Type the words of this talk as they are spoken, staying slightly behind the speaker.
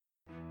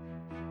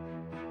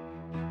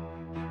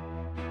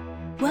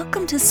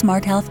Welcome to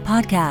Smart Health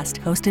Podcast,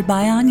 hosted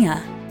by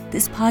Anya.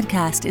 This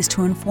podcast is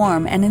to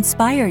inform and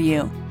inspire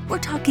you. We're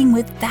talking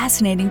with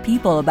fascinating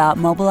people about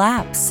mobile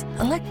apps,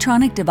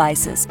 electronic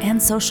devices,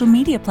 and social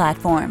media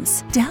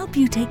platforms to help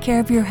you take care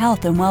of your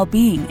health and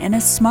well-being in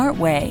a smart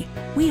way.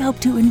 We hope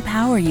to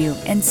empower you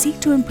and seek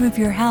to improve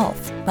your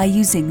health by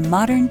using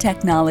modern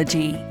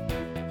technology.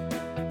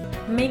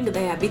 Make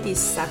diabetes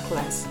suck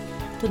less.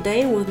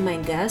 Today with my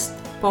guest,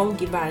 Paul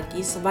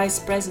Givarkis, Vice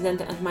President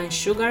at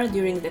MySugr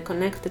during the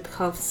Connected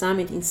Health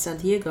Summit in San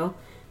Diego,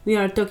 we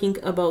are talking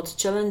about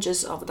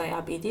challenges of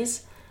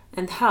diabetes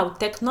and how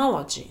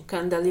technology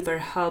can deliver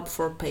help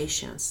for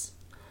patients.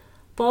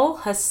 Paul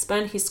has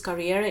spent his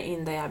career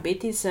in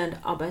diabetes and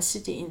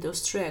obesity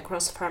industry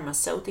across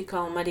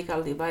pharmaceutical,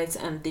 medical device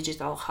and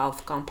digital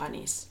health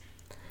companies.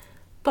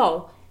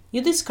 Paul,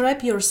 you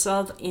describe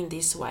yourself in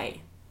this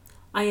way.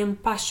 I am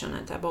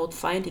passionate about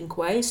finding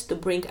ways to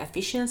bring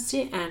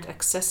efficiency and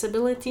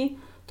accessibility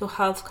to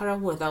healthcare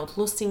without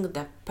losing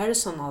the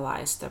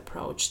personalized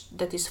approach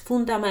that is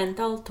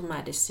fundamental to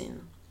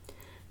medicine.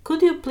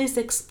 Could you please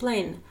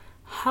explain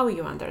how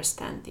you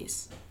understand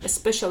this,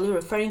 especially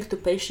referring to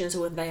patients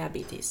with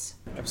diabetes?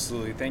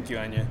 Absolutely. Thank you,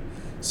 Anya.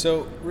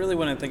 So really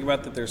when I think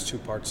about that, there's two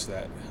parts to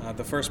that.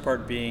 The first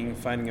part being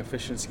finding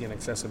efficiency and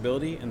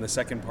accessibility, and the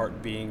second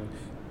part being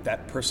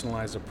that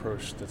personalized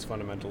approach that's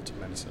fundamental to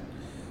medicine.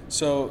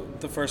 So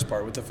the first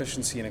part with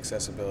efficiency and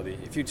accessibility,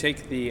 if you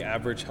take the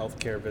average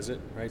healthcare visit,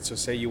 right? So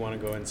say you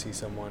want to go and see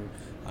someone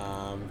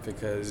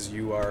because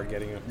you are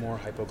getting more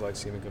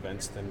hypoglycemic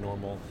events than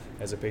normal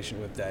as a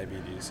patient with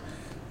diabetes.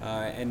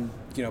 And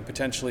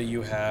potentially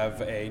you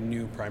have a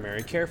new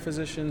primary care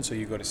physician, so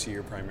you go to see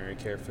your primary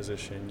care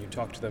physician, you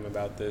talk to them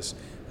about this,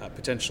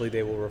 potentially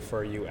they will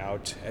refer you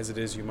out. As it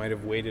is, you might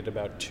have waited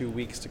about 2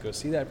 weeks to go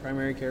see that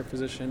primary care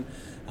physician,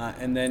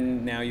 and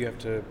then now you have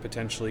to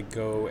potentially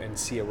go and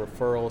see a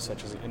referral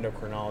such as an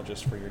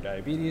endocrinologist for your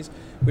diabetes,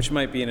 which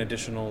might be an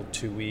additional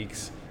 2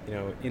 weeks.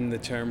 In the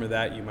term of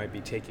that, you might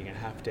be taking a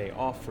half day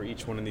off for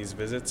each one of these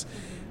visits.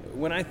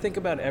 When I think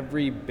about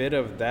every bit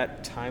of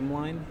that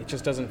timeline, it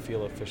just doesn't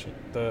feel efficient.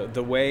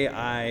 The way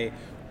I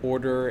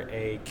order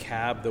a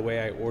cab, the way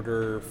I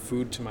order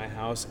food to my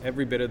house,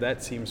 every bit of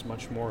that seems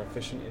much more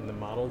efficient in the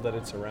model that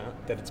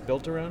it's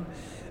built around.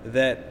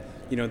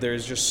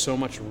 There's just so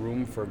much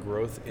room for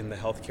growth in the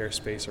healthcare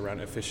space around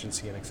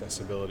efficiency and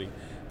accessibility.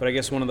 But I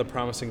guess one of the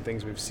promising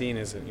things we've seen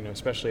is that,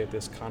 especially at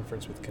this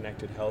conference with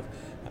Connected Health,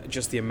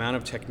 just the amount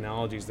of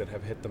technologies that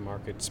have hit the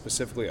market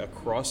specifically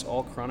across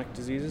all chronic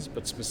diseases,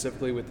 but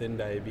specifically within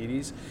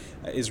diabetes,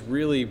 is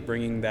really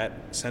bringing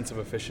that sense of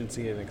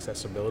efficiency and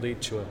accessibility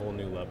to a whole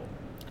new level.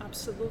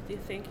 Absolutely.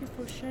 Thank you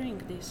for sharing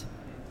this.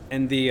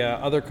 And the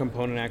other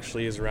component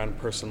actually is around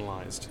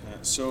personalized.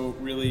 So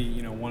really,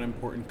 one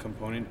important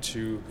component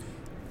to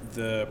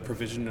the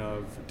provision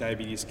of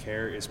diabetes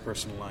care is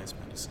personalized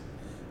medicine.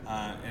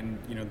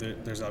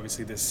 There's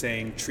obviously this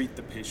saying, treat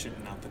the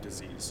patient, not the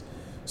disease.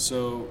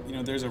 So,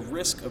 there's a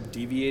risk of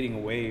deviating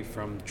away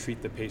from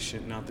treat the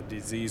patient, not the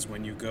disease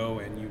when you go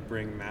and you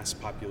bring mass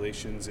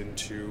populations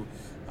into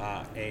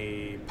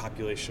a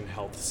population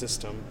health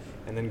system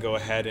and then go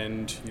ahead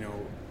and,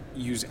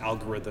 use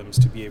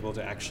algorithms to be able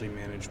to actually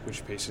manage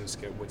which patients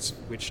get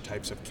which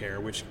types of care,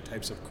 which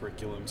types of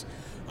curriculums.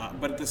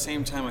 But at the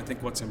same time, I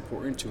think what's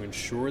important to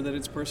ensure that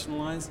it's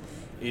personalized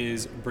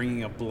is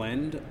bringing a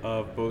blend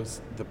of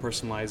both the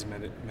personalized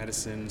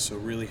medicine, so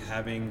really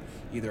having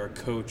either a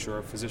coach or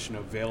a physician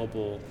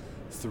available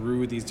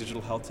through these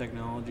digital health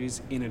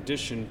technologies, in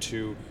addition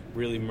to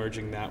really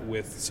merging that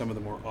with some of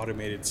the more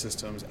automated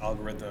systems,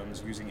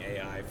 algorithms, using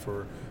AI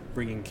for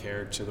bringing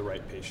care to the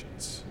right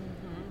patients.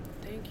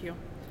 Thank you.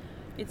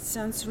 It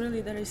sounds really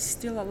there is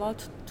still a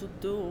lot to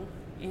do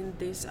in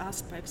these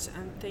aspects,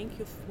 and thank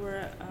you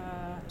for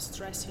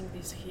stressing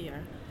this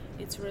here.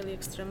 It's really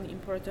extremely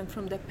important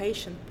from the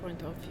patient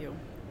point of view.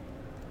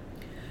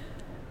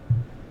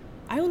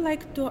 I would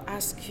like to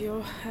ask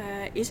you,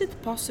 is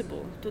it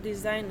possible to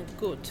design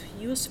good,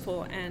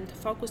 useful, and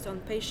focused on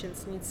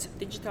patients' needs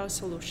digital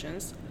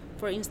solutions,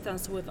 for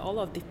instance with all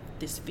of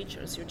these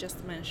features you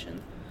just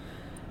mentioned,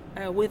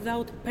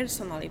 without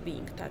personally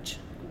being touched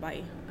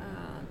by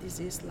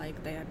disease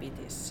like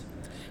diabetes?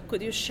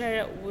 Could you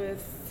share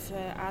with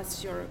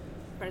us your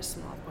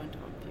personal point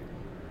of view?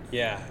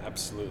 Yeah,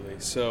 absolutely.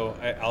 So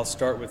I'll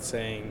start with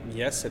saying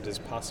yes, it is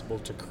possible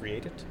to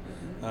create it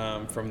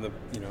from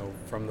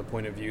the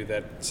point of view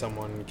that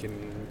someone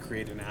can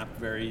create an app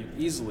very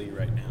easily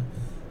right now.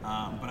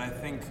 But I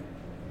think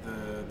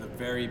the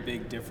very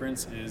big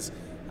difference is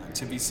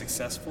to be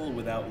successful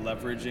without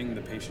leveraging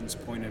the patient's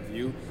point of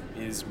view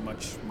is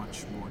much,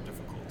 much more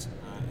difficult.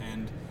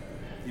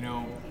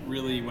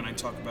 Really when I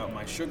talk about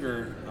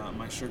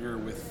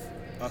MySugr with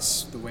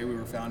us, the way we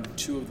were founded,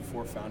 2 of the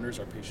 4 founders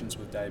are patients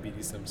with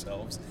diabetes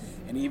themselves.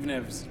 And even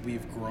as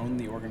we've grown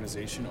the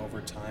organization over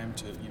time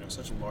to,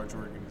 such a large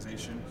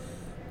organization,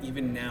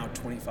 even now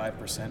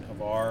 25%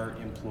 of our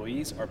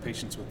employees are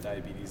patients with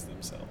diabetes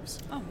themselves.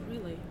 Oh,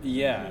 really?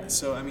 Yeah.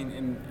 So,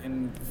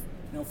 and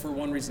For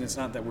one reason, it's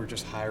not that we're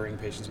just hiring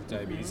patients with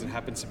diabetes. It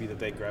happens to be that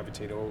they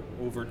gravitate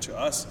over to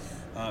us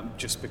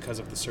just because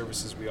of the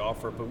services we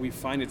offer. But we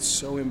find it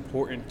so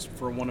important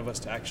for one of us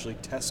to actually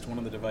test one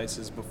of the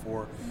devices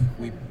before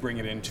we bring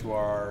it into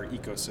our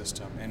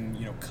ecosystem. And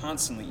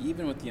constantly,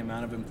 even with the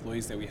amount of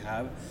employees that we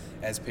have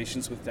as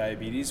patients with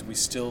diabetes, we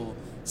still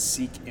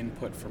seek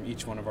input from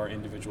each one of our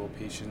individual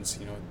patients,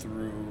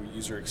 through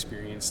user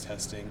experience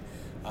testing.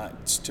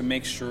 To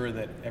make sure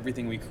that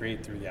everything we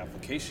create through the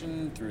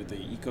application, through the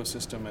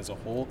ecosystem as a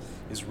whole,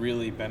 is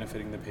really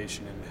benefiting the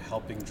patient and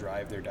helping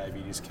drive their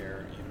diabetes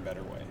care in a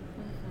better way.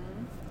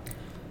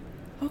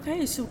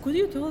 Okay, so could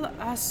you tell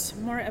us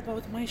more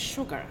about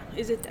MySugr?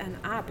 Is it an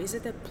app? Is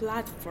it a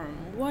platform?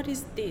 What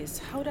is this?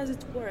 How does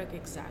it work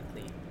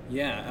exactly?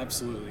 Yeah,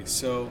 absolutely.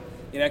 So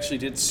it actually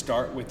did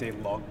start with a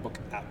logbook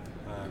app.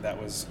 That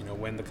was,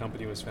 when the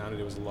company was founded,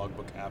 it was a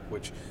logbook app,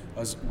 which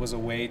was a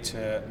way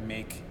to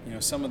make,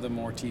 some of the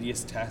more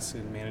tedious tasks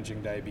in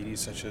managing diabetes,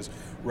 such as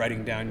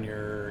writing down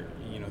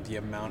the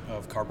amount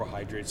of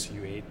carbohydrates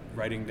you ate,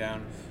 writing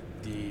down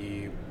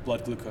the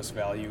blood glucose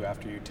value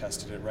after you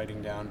tested it,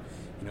 writing down,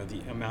 the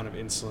amount of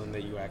insulin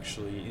that you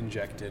actually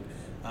injected,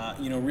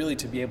 really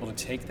to be able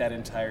to take that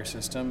entire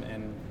system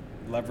and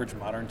leverage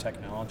modern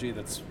technology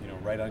that's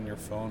right on your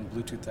phone,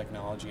 Bluetooth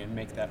technology, and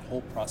make that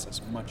whole process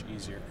much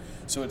easier.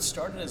 So it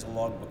started as a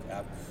logbook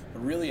app,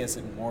 but really as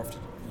it morphed,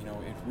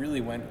 it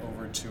really went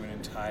over to an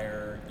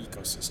entire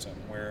ecosystem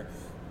where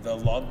the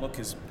logbook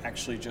is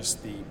actually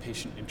just the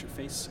patient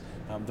interface,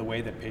 the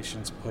way that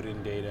patients put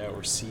in data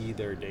or see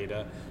their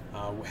data,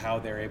 how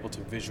they're able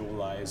to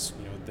visualize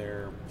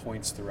their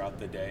points throughout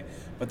the day.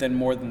 But then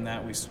more than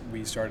that,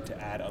 we started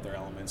to add other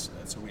elements.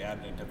 So we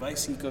added a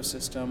device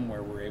ecosystem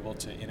where we're able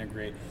to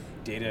integrate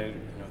data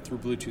through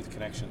Bluetooth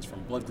connections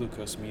from blood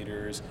glucose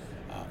meters,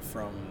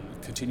 from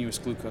continuous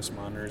glucose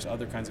monitors,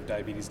 other kinds of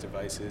diabetes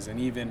devices, and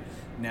even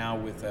now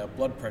with a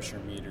blood pressure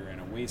meter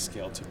and a weigh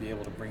scale to be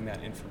able to bring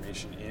that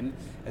information in,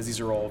 as these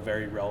are all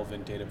very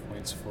relevant data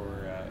points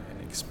for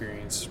an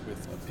experience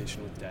with a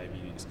patient with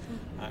diabetes.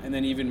 And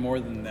then even more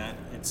than that,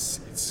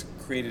 it's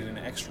created an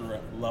extra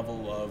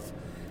level of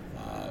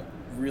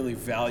really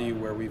value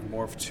where we've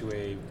morphed to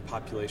a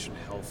population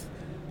health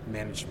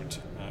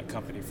management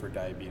company for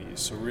diabetes.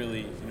 So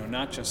really,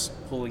 not just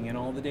pulling in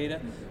all the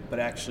data, but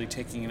actually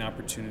taking an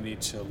opportunity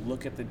to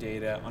look at the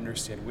data,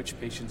 understand which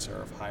patients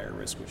are of higher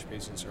risk, which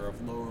patients are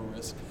of lower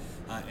risk,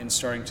 and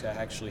starting to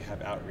actually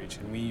have outreach.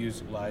 And we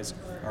utilize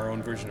our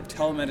own version of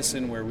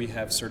telemedicine where we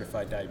have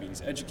certified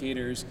diabetes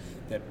educators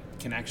that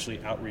can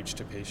actually outreach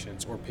to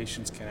patients, or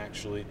patients can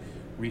actually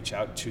reach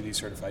out to these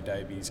certified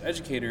diabetes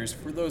educators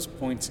for those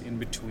points in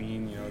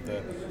between,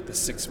 the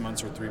 6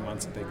 months or 3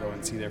 months that they go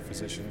and see their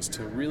physicians,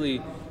 to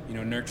really,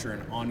 nurture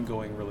an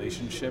ongoing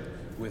relationship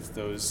with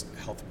those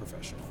health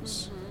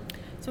professionals.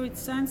 So it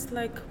sounds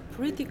like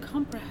pretty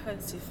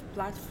comprehensive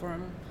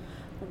platform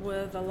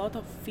with a lot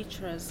of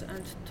features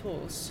and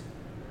tools.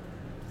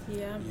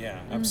 Yeah,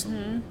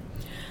 absolutely.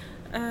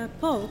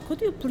 Paul,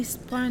 could you please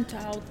point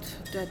out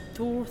the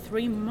 2 or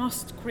 3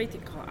 most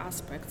critical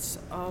aspects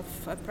of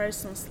a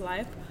person's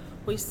life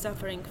who is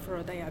suffering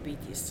from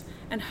diabetes,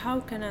 and how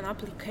can an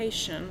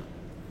application,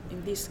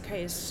 in this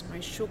case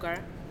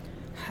MySugr,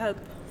 help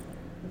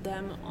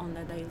them on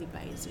a daily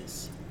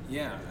basis?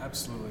 Yeah,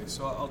 absolutely.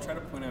 So I'll try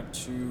to point out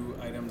 2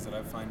 items that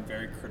I find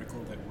very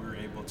critical that we're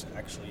able to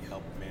actually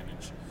help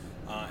manage.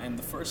 And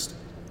the first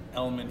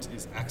element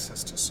is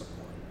access to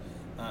support.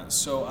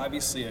 So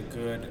obviously a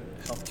good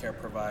healthcare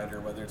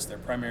provider, whether it's their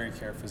primary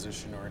care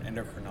physician or an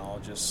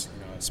endocrinologist,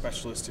 a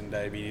specialist in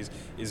diabetes,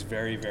 is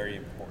very, very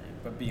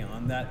important. But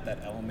beyond that, that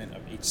element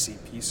of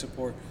HCP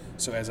support,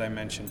 so as I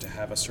mentioned, to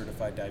have a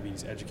certified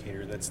diabetes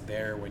educator that's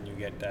there when you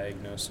get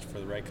diagnosed for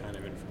the right kind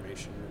of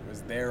information,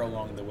 was there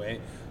along the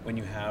way when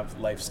you have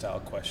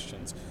lifestyle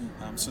questions.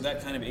 So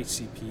that kind of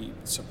HCP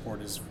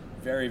support is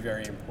very,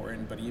 very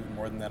important, but even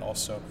more than that,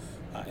 also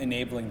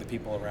enabling the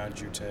people around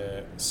you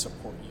to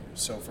support you.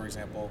 So for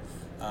example,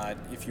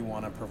 if you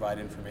want to provide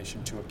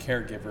information to a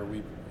caregiver,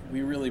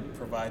 we really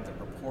provide the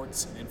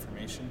reports and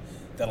information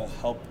that'll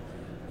help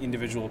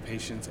individual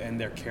patients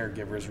and their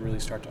caregivers really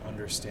start to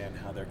understand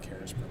how their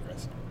care is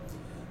progressing.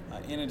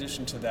 In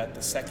addition to that,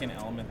 the second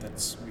element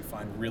that we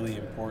find really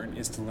important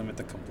is to limit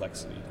the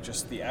complexity.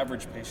 Just the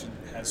average patient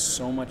has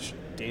so much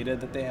data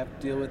that they have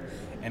to deal with,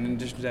 and in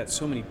addition to that,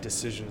 so many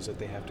decisions that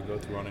they have to go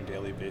through on a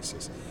daily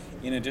basis.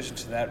 In addition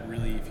to that,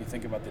 really, if you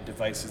think about the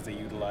devices they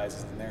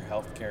utilize in their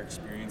healthcare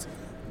experience,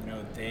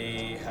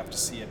 they have to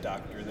see a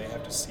doctor, they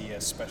have to see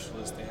a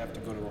specialist, they have to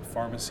go to a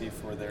pharmacy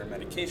for their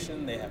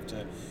medication, they have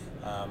to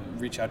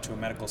reach out to a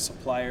medical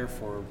supplier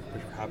for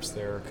perhaps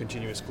their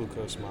continuous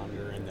glucose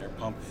monitor and their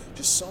pump.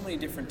 Just so many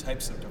different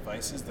types of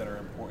devices that are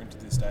important to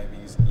this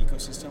diabetes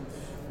ecosystem.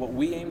 What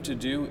we aim to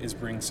do is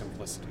bring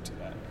simplicity to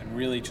that. And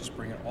really just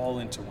bring it all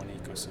into one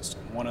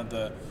ecosystem. One of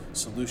the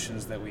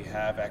solutions that we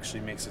have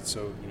actually makes it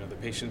so the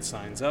patient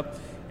signs up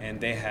and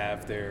they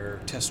have their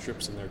test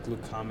strips and their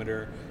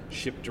glucometer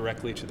shipped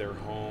directly to their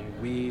home.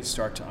 We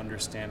start to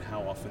understand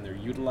how often they're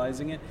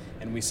utilizing it,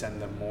 and we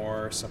send them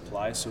more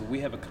supplies. So we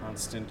have a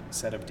constant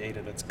set of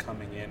data that's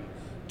coming in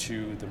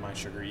to the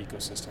MySugr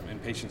ecosystem,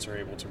 and patients are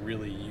able to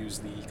really use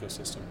the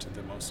ecosystem to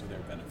the most of their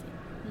benefit.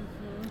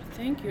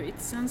 Thank you.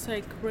 It sounds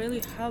like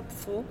really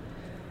helpful.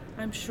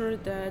 I'm sure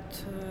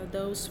that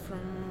those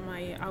from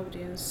my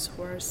audience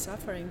who are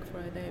suffering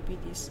from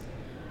diabetes,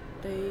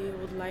 they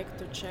would like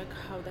to check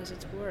how does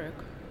it work.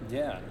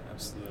 Yeah,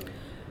 absolutely.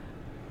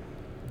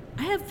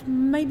 I have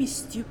maybe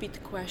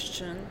stupid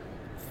question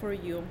for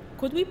you.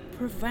 Could we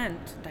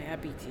prevent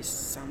diabetes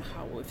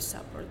somehow with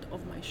support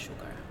of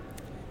MySugr?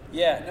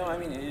 Yeah, no, I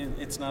mean,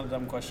 it's not a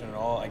dumb question at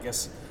all. I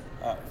guess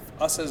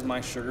us as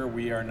MySugr,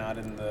 we are not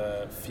in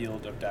the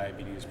field of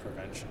diabetes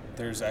prevention.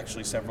 There's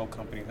actually several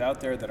companies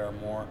out there that are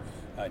more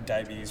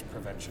diabetes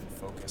prevention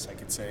focused. I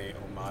could say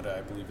Omada,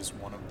 I believe, is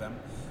one of them.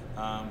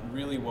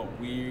 Really what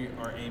we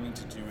are aiming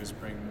to do is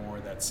bring more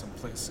of that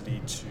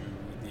simplicity to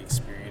the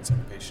experience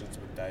of patients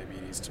with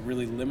diabetes, to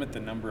really limit the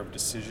number of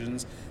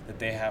decisions that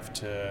they have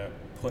to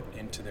put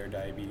into their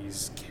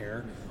diabetes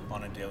care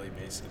on a daily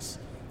basis.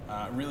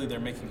 Really, they're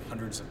making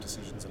hundreds of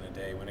decisions in a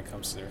day when it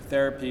comes to their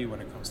therapy,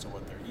 when it comes to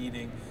what they're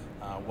eating,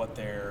 what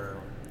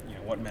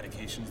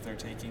medications they're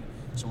taking.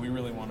 So we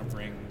really want to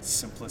bring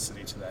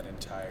simplicity to that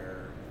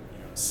entire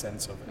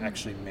sense of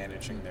actually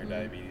managing their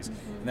diabetes.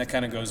 And that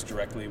kind of goes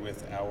directly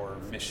with our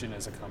mission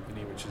as a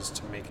company, which is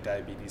to make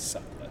diabetes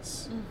suck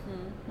less.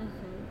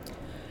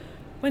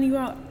 When you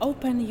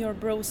open your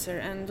browser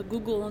and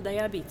Google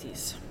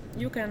diabetes,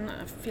 you can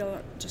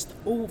feel just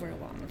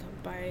overwhelmed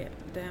by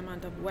the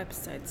amount of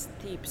websites,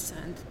 tips,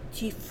 and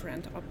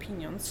different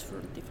opinions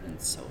from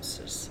different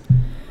sources.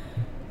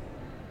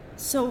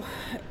 So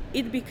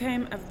it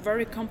became a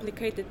very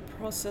complicated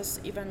process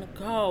even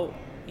go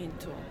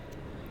into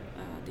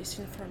this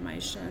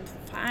information and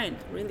find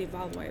really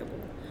valuable.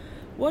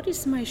 What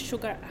is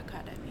MySugr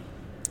Academy?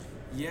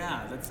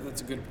 Yeah,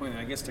 that's a good point. And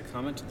I guess to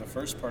comment to the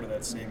first part of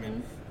that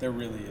statement, there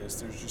really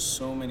is. There's just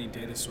so many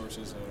data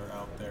sources that are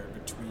out there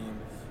between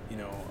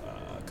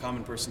a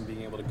common person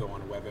being able to go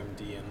on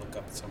WebMD and look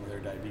up some of their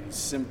diabetes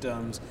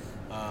symptoms,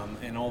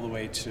 and all the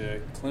way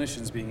to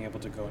clinicians being able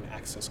to go and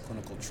access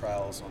clinical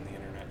trials on the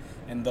internet,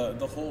 and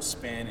the whole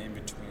span in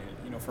between.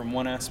 From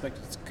one aspect,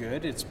 it's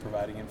good. It's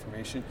providing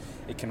information.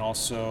 It can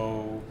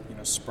also,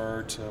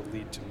 spur to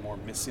lead to more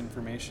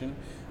misinformation.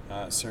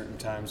 Certain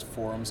times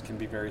forums can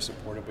be very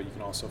supportive, but you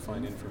can also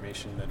find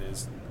information that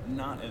is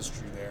not as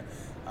true there.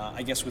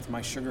 I guess with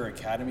MySugr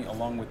Academy,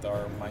 along with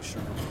our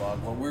MySugr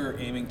blog, what we're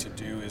aiming to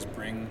do is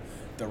bring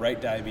the right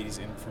diabetes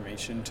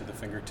information to the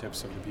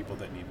fingertips of the people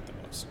that need it the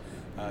most.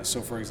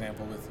 So for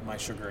example, with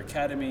MySugr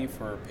Academy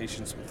for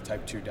patients with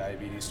type 2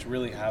 diabetes, to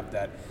really have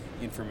that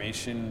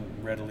information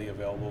readily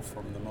available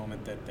from the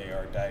moment that they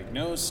are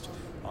diagnosed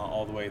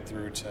all the way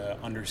through to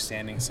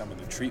understanding some of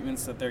the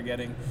treatments that they're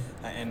getting.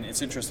 And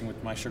it's interesting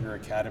with MySugr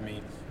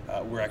Academy,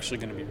 we're actually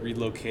going to be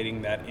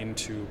relocating that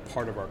into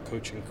part of our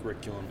coaching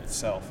curriculum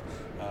itself.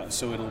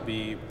 So it'll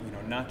be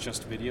not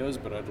just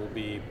videos, but it'll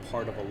be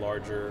part of a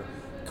larger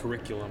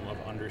curriculum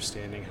of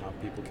understanding how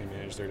people can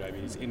manage their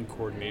diabetes in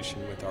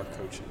coordination with our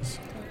coaches.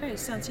 Okay,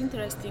 sounds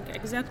interesting.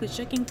 Exactly.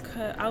 Checking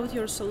out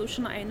your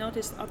solution, I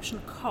noticed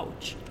option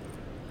coach.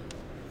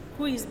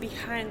 Who is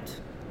behind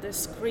the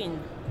screen?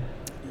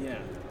 Yeah.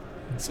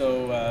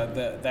 So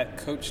that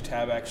coach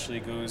tab actually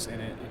goes and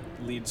it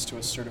leads to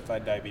a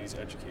certified diabetes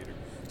educator.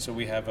 So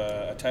we have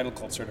a title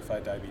called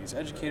Certified Diabetes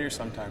Educator.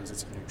 Sometimes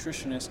it's a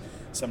nutritionist,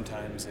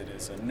 sometimes it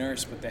is a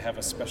nurse, but they have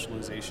a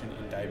specialization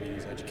in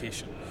diabetes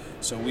education.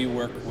 So we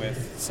work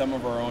with some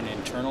of our own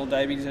internal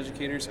diabetes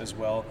educators as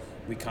well.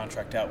 We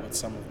contract out with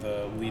some of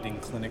the leading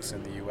clinics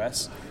in the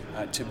U.S.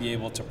 To be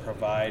able to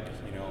provide,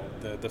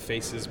 the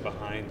faces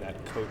behind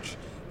that coach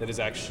that is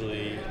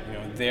actually,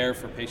 there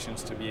for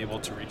patients to be able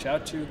to reach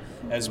out to,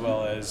 as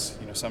well as,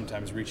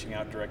 sometimes reaching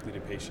out directly to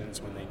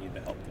patients when they need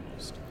the help the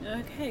most.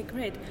 Okay,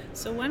 great.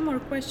 So one more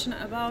question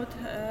about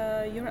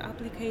your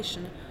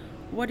application.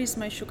 What is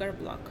MySugr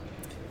Blog,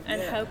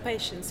 and how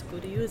patients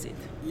could use it?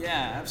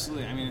 Yeah,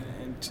 absolutely. I mean,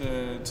 and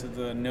to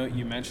the note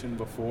you mentioned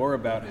before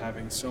about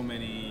having so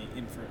many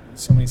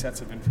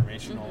sets of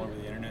information all over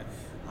the internet,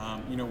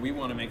 we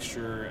want to make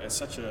sure as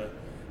such a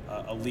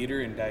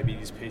leader in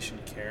diabetes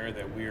patient care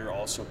that we're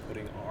also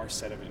putting our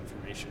set of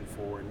information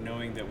forward,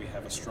 knowing that we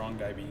have a strong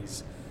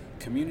diabetes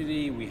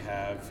community. We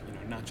have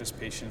not just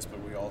patients, but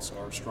we also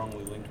are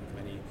strongly linked with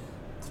many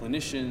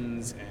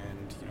clinicians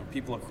and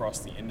people across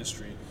the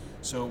industry.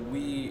 So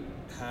we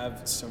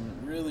have some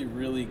really,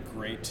 really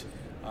great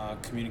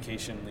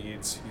communication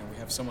leads. We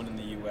have someone in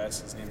the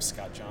U.S. His name's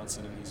Scott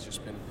Johnson, and he's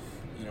just been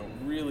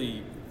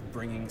really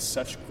bringing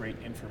such great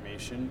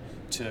information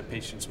to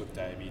patients with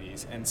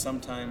diabetes. And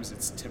sometimes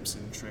it's tips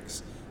and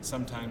tricks.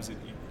 Sometimes it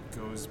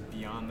goes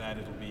beyond that.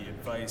 It'll be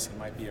advice. It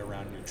might be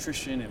around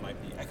nutrition. It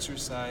might be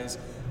exercise.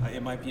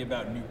 It might be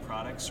about new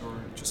products or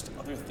just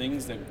other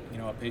things that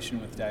a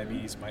patient with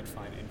diabetes might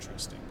find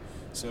interesting.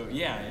 So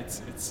yeah,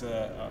 it's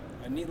a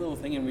neat little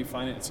thing, and we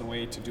find it's a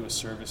way to do a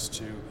service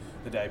to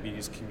the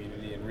diabetes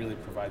community and really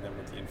provide them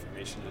with the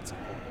information that's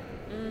important.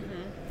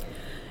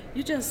 Mm-hmm.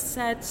 You just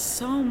said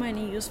so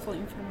many useful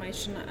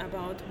information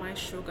about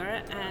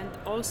MySugr, and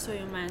also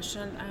you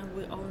mentioned, and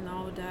we all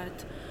know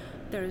that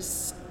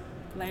there's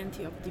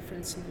plenty of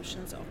different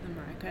solutions of the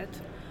market.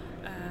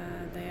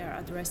 They are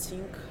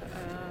addressing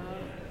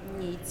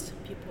needs,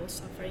 people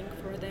suffering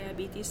for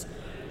diabetes.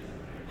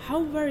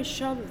 How very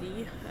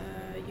shortly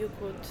you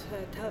could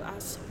tell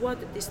us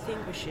what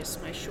distinguishes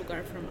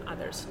MySugr from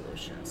other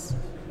solutions?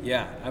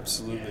 Yeah,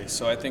 absolutely.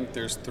 So I think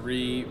there's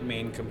three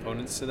main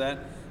components to that.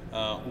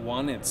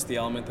 One, it's the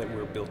element that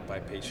we're built by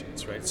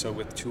patients, right? So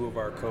with two of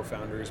our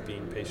co-founders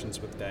being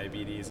patients with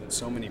diabetes and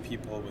so many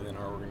people within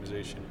our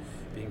organization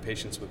being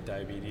patients with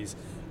diabetes,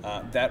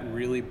 that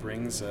really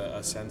brings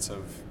a sense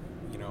of,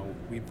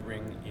 we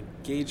bring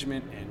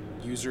engagement and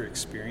user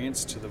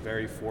experience to the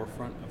very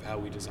forefront of how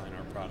we design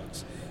our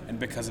products. And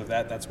because of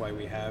that, that's why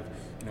we have,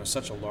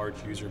 such a large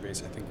user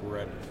base. I think we're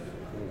at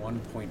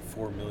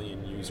 1.4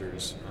 million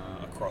users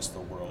across the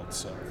world.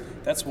 So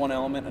that's one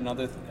element.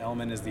 Another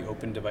element is the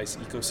open device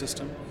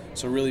ecosystem.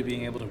 So really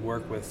being able to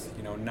work with,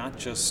 not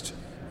just,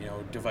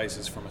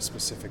 devices from a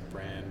specific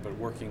brand, but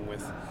working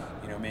with,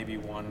 maybe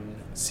one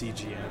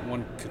CGM,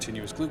 one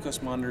continuous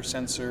glucose monitor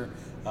sensor,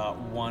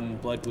 one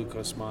blood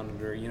glucose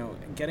monitor,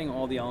 getting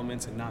all the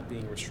elements and not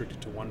being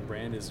restricted to one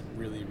brand is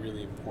really,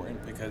 really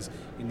important, because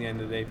in the end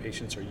of the day,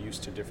 patients are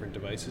used to different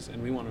devices,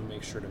 and we want to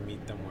make sure to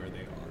meet them where they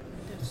are.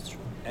 That's true.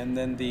 And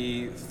then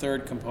the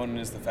third component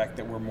is the fact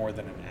that we're more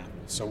than an app.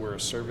 So we're a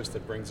service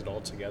that brings it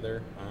all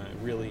together,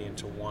 really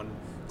into one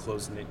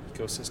closed-knit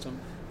ecosystem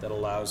that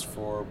allows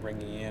for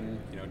bringing in,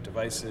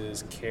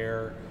 devices,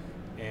 care,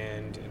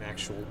 and an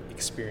actual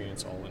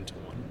experience all into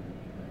one.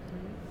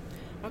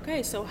 Mm-hmm.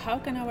 Okay, so how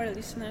can our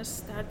listeners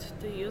start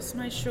to use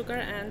MySugr,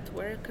 and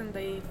where can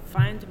they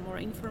find more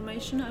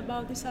information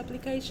about this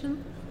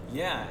application?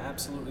 Yeah,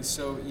 absolutely.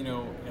 So,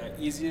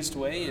 easiest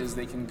way is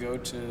they can go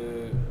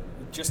to,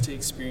 just to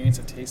experience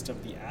a taste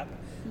of the app,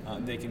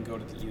 they can go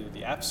to either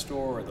the App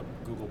Store or the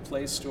Google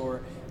Play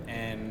Store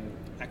and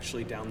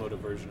actually download a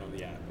version of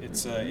the app.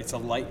 It's a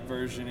light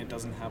version. It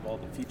doesn't have all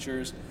the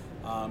features.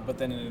 But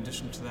then in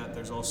addition to that,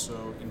 there's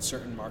also, in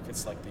certain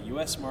markets like the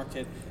US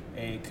market,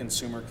 a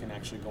consumer can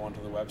actually go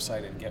onto the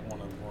website and get one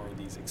of more of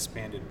these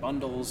expanded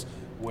bundles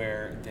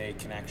where they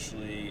can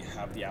actually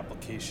have the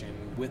application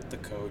with the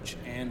coach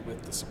and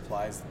with the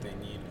supplies that they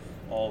need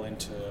all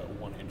into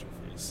one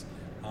interface.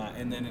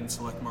 And then in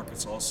select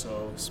markets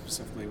also,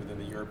 specifically within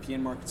the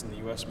European markets and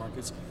the US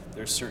markets,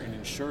 there's certain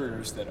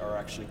insurers that are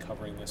actually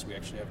covering this. We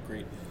actually have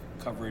great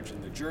coverage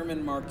in the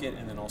German market,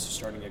 and then also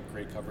starting to get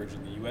great coverage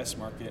in the US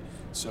market.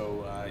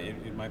 So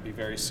it might be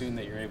very soon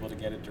that you're able to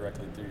get it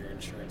directly through your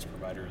insurance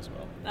provider as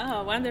well.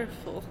 Oh,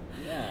 wonderful.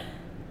 Yeah.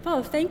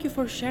 Well, thank you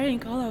for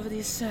sharing all of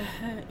this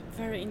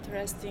very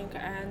interesting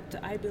and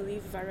I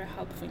believe very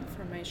helpful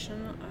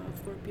information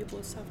for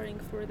people suffering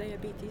for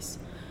diabetes.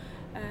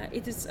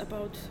 It is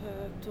about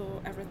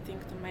to everything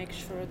to make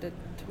sure that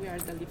we are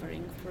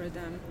delivering for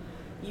them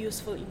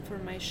useful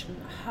information,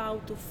 how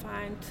to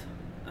find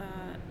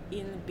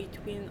in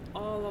between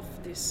all of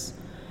this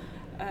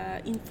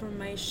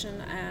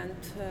information and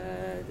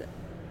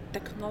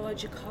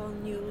technological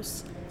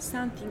news,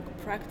 something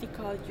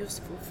practical,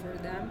 useful for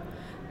them.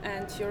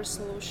 And your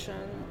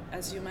solution,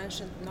 as you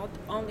mentioned, not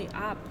only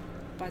app,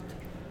 but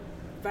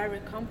very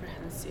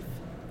comprehensive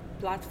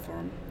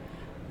platform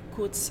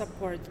could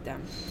support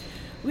them.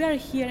 We are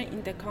here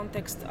in the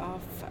context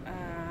of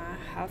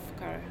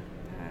healthcare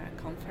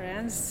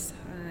conference.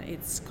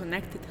 It's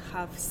Connected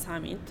Health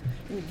Summit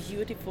in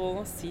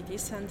beautiful city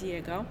San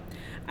Diego.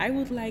 I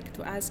would like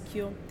to ask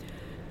you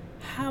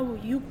how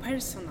you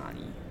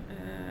personally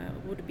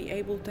would be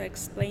able to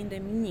explain the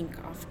meaning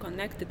of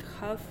connected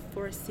health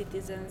for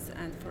citizens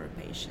and for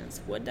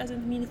patients. What does it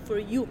mean for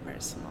you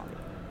personally?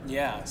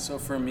 Yeah, so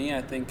for me,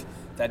 I think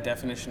that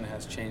definition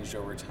has changed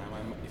over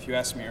time. If you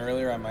asked me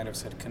earlier, I might have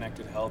said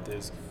connected health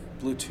is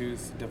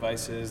Bluetooth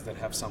devices that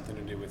have something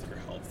to do with your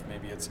health.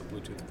 Maybe it's a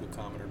Bluetooth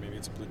glucometer, maybe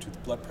it's a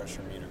Bluetooth blood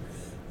pressure meter.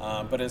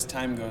 But as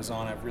time goes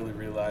on, I've really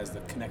realized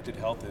that connected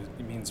health,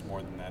 it means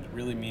more than that. It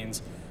really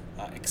means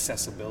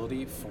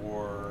accessibility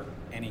for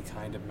any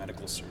kind of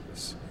medical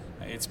service.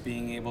 It's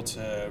being able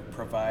to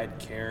provide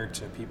care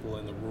to people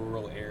in the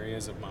rural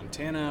areas of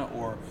Montana,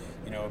 or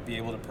be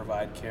able to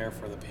provide care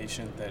for the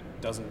patient that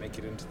doesn't make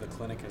it into the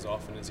clinic as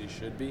often as he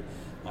should be.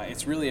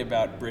 It's really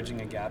about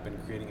bridging a gap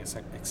and creating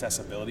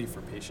accessibility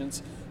for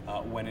patients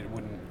when it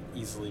wouldn't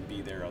easily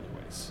be there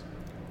otherwise.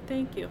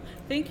 Thank you.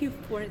 Thank you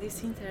for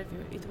this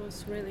interview. It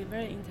was really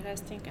very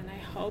interesting, and I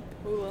hope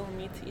we will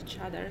meet each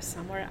other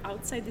somewhere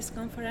outside this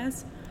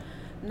conference,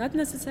 not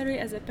necessarily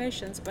as a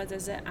patients, but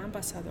as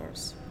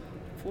ambassadors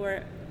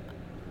for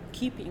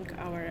keeping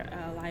our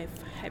life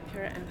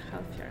happier and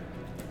healthier.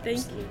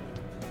 Thank you.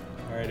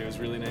 All right, it was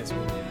really nice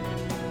meeting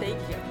you.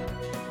 Thank you.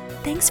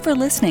 Thanks for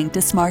listening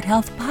to Smart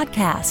Health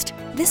Podcast.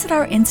 Visit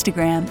our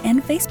Instagram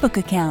and Facebook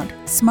account,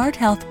 Smart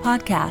Health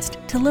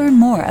Podcast, to learn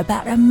more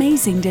about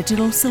amazing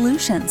digital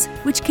solutions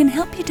which can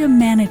help you to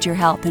manage your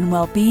health and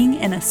well-being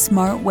in a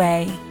smart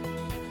way.